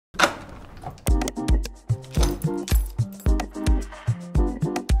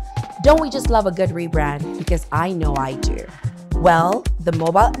Don't we just love a good rebrand? Because I know I do. Well, the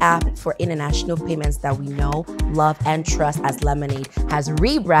mobile app for international payments that we know, love, and trust as Lemonade has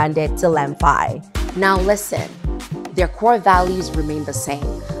rebranded to LemFi. Now listen, their core values remain the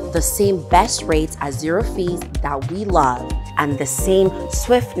same best rates at zero fees that we love, and the same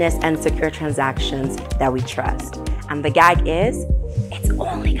swiftness and secure transactions that we trust. And the gag is, it's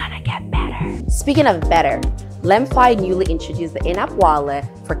only gonna get better. Speaking of better, LemFi newly introduced the in-app wallet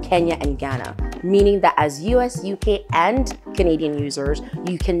for Kenya and Ghana, meaning that as US, UK, and Canadian users,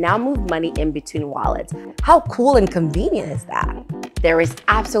 you can now move money in between wallets. How cool and convenient is that? There is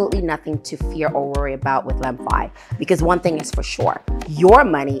absolutely nothing to fear or worry about with LemFi, because one thing is for sure, your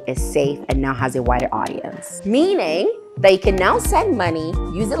money is safe and now has a wider audience. Meaning that you can now send money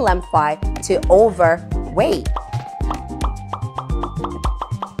using LemFi to over, wait,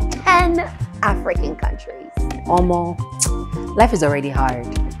 10 African countries. Omo, life is already hard.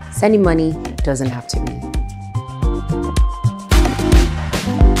 Sending money doesn't have to be.